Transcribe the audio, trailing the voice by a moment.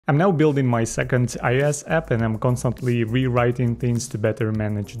I'm now building my second iOS app and I'm constantly rewriting things to better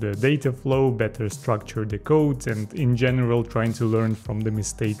manage the data flow, better structure the code, and in general trying to learn from the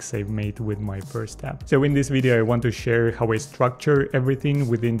mistakes I've made with my first app. So in this video I want to share how I structure everything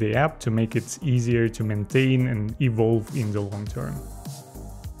within the app to make it easier to maintain and evolve in the long term.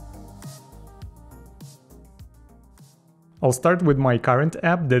 I'll start with my current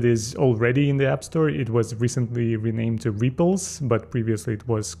app that is already in the App Store. It was recently renamed to Ripples, but previously it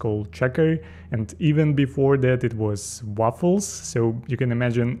was called Checker, and even before that it was Waffles, so you can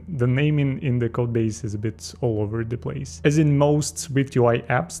imagine the naming in the codebase is a bit all over the place. As in most SwiftUI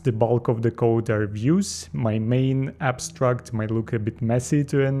apps, the bulk of the code are views. My main abstract might look a bit messy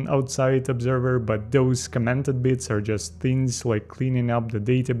to an outside observer, but those commented bits are just things like cleaning up the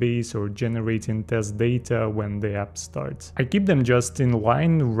database or generating test data when the app starts. I keep them just in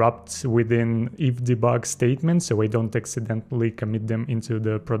line, wrapped within if debug statements, so I don't accidentally commit them into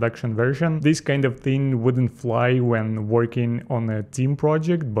the production version. This kind of thing wouldn't fly when working on a team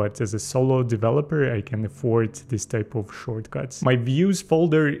project, but as a solo developer, I can afford this type of shortcuts. My views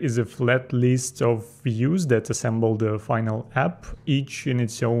folder is a flat list of views that assemble the final app, each in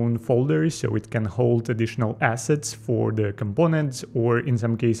its own folder, so it can hold additional assets for the components, or in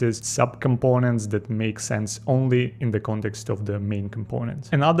some cases, sub-components that make sense only in the context of the main component.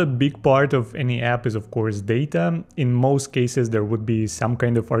 Another big part of any app is of course data. In most cases there would be some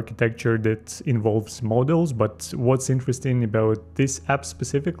kind of architecture that involves models, but what's interesting about this app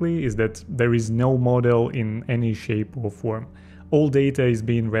specifically is that there is no model in any shape or form. All data is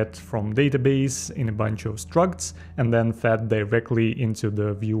being read from database in a bunch of structs and then fed directly into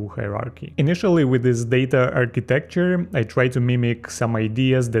the view hierarchy. Initially with this data architecture, I try to mimic some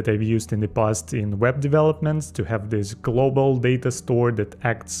ideas that I've used in the past in web development to have this global data store that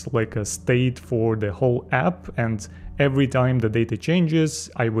acts like a state for the whole app, and every time the data changes,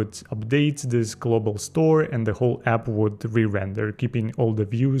 I would update this global store and the whole app would re-render, keeping all the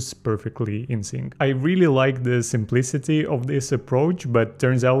views perfectly in sync. I really like the simplicity of this approach, but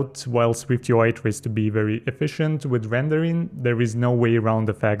turns out while SwiftUI tries to be very efficient with rendering, there is no way around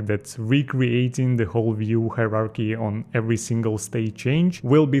the fact that recreating the whole view hierarchy on every single state change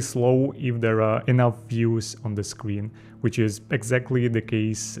will be slow if there are enough views on the screen, which is exactly the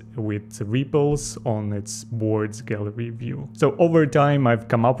case with Ripples on its boards gallery view. So over time, I've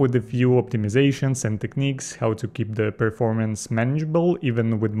come up with a few optimizations and techniques how to keep the performance manageable,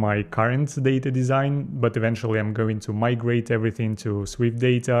 even with my current data design, but eventually I'm going to migrate everything to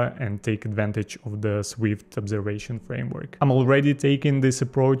SwiftData and take advantage of the Swift observation framework. I'm already taking this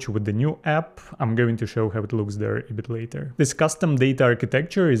approach with the new app. I'm going to show how it looks there a bit later. This custom data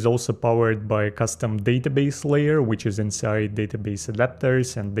architecture is also powered by a custom database layer, which is inside database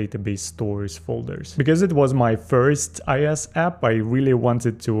adapters and database stores folders. Because it was my first iOS app, I really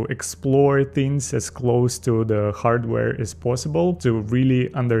wanted to explore things as close to the hardware as possible to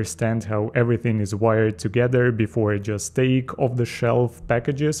really understand how everything is wired together before I just take off-the-shelf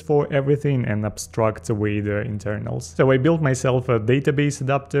packages for everything and abstract away the internals. So I built myself a database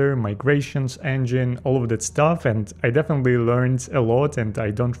adapter, migrations engine, all of that stuff, and I definitely learned a lot and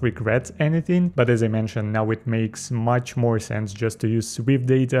I don't regret anything, but as I mentioned, now it makes much more sense just to use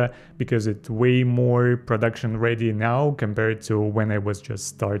SwiftData because it's way more production ready now compared to when I was just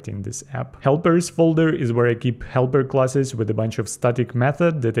starting this app. Helpers folder is where I keep helper classes with a bunch of static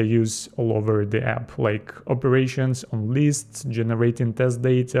methods that I use all over the app, like operations on lists, generating test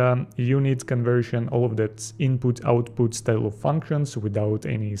data, unit conversion, all of that input-output style of functions without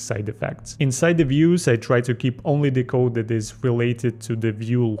any side effects. Inside the views, I try to keep only the code that is related to the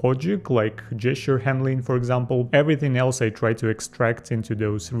view logic, like gesture handling, for example. Everything else I try to extract into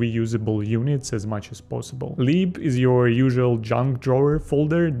those reusable units as much as possible. Lib is your usual junk drawer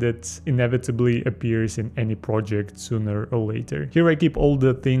folder that inevitably appears in any project sooner or later. Here I keep all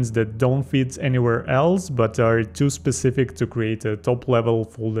the things that don't fit anywhere else but are too specific to create a top-level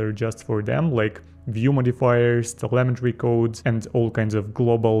folder just for them, like view modifiers, telemetry codes, and all kinds of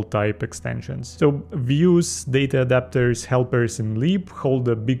global type extensions. So views, data adapters, helpers, and lib hold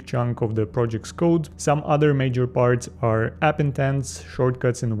a big chunk of the project's code. Some other major parts are app intents,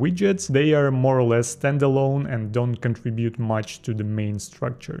 shortcuts, and widgets. They are more or less standalone and don't contribute much to the main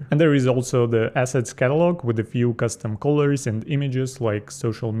structure. And there is also the assets catalog with a few custom colors and images like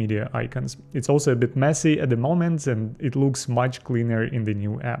social media icons. It's also a bit messy at the moment and it looks much cleaner in the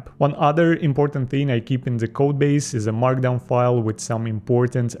new app. One other important thing I keep in the codebase is a markdown file with some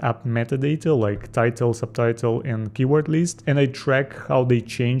important app metadata like title, subtitle, and keyword list, and I track how they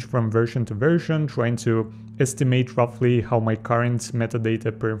change from version to version, trying to estimate roughly how my current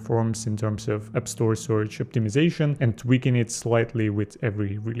metadata performs in terms of App Store search optimization and tweaking it slightly with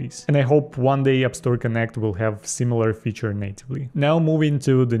every release. And I hope one day App Store Connect will have similar feature natively. Now moving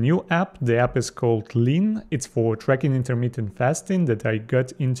to the new app. The app is called Lean. It's for tracking intermittent fasting that I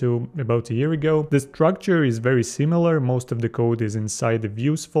got into about a year ago. The structure is very similar. Most of the code is inside the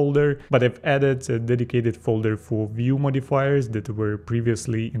views folder, but I've added a dedicated folder for view modifiers that were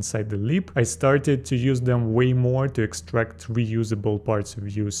previously inside the lib. I started to use them way more to extract reusable parts of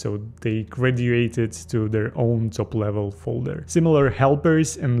views, so they graduated to their own top level folder. Similar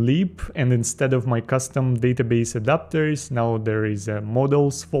helpers and lib, and instead of my custom database adapters, now there is a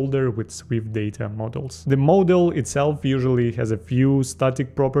models folder with SwiftData models. The model itself usually has a few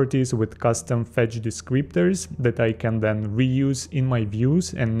static properties with custom fetch descriptors that I can then reuse in my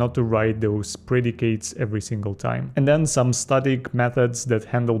views and not to write those predicates every single time. And then some static methods that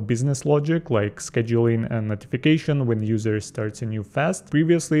handle business logic, like scheduling a notification when user starts a new fast.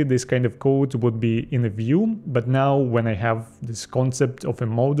 Previously, this kind of code would be in a view, but now when I have this concept of a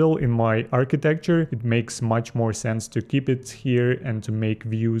model in my architecture, it makes much more sense to keep it here and to make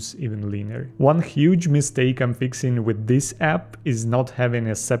views even leaner. One huge mistake I'm fixing with this app is not having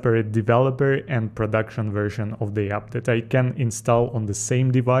a separate developer and production version of the app that I can install on the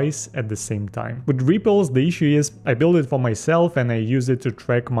same device at the same time. With Ripples, the issue is I build it for myself and I use it to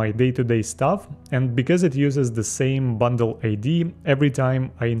track my day-to-day stuff, and because it uses the same bundle ID, every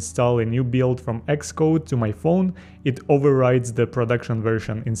time I install a new build from Xcode to my phone, it overrides the production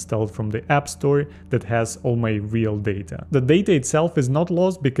version installed from the App Store that has all my real data. The data itself is not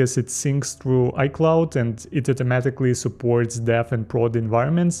lost because it syncs through iCloud and it automatically supports dev and prod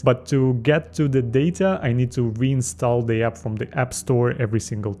environments, but to get to the data, I need to reinstall the app from the App Store every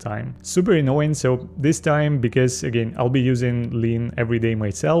single time. Super annoying, so this time, because again, I'll be using Lean every day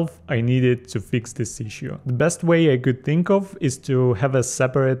myself, I needed to fix this issue. The best way I could think of is to have a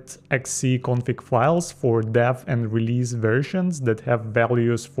separate XC config files for dev and release versions that have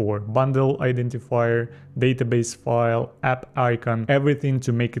values for bundle identifier, database file, app icon, everything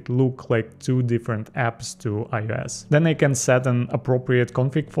to make it look like two different apps to iOS. Then I can set an appropriate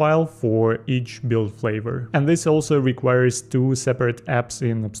config file for each build flavor. And this also requires two separate apps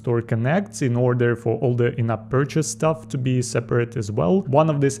in App Store Connect in order for all the in-app purchase stuff to be separate as well. One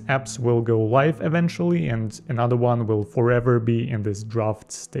of these apps will go live eventually and another one will forever be in this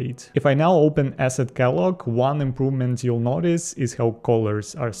draft state. If I now open Asset Catalog, one improvement you'll notice is how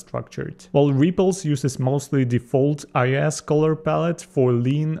colors are structured. While Ripples uses mostly default iOS color palette, for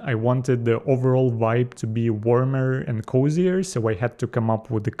Lean I wanted the overall vibe to be warmer and cozier, so I had to come up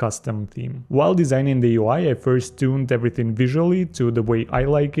with a custom theme. While designing the UI, I first tuned everything visually to the way I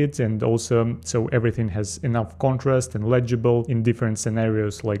like it, and also so everything has enough contrast and legible in different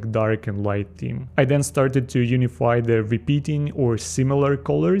scenarios like dark and light theme. I then started to unify the repeating or similar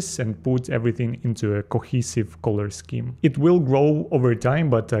colors and put everything into a cohesive color scheme. It will grow over time,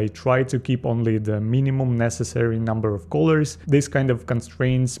 but I try to keep only the minimum necessary number of colors. This kind of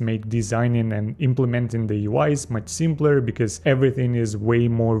constraints make designing and implementing the UIs much simpler because everything is way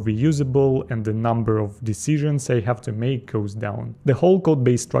more reusable and the number of decisions I have to make goes down. The whole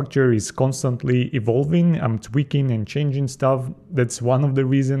code-base structure is constantly evolving. I'm tweaking and changing stuff. That's one of the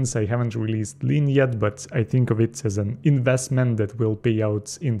reasons I haven't released Lean yet, but I think of it as an investment that will pay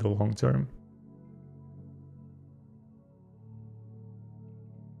out in the long term.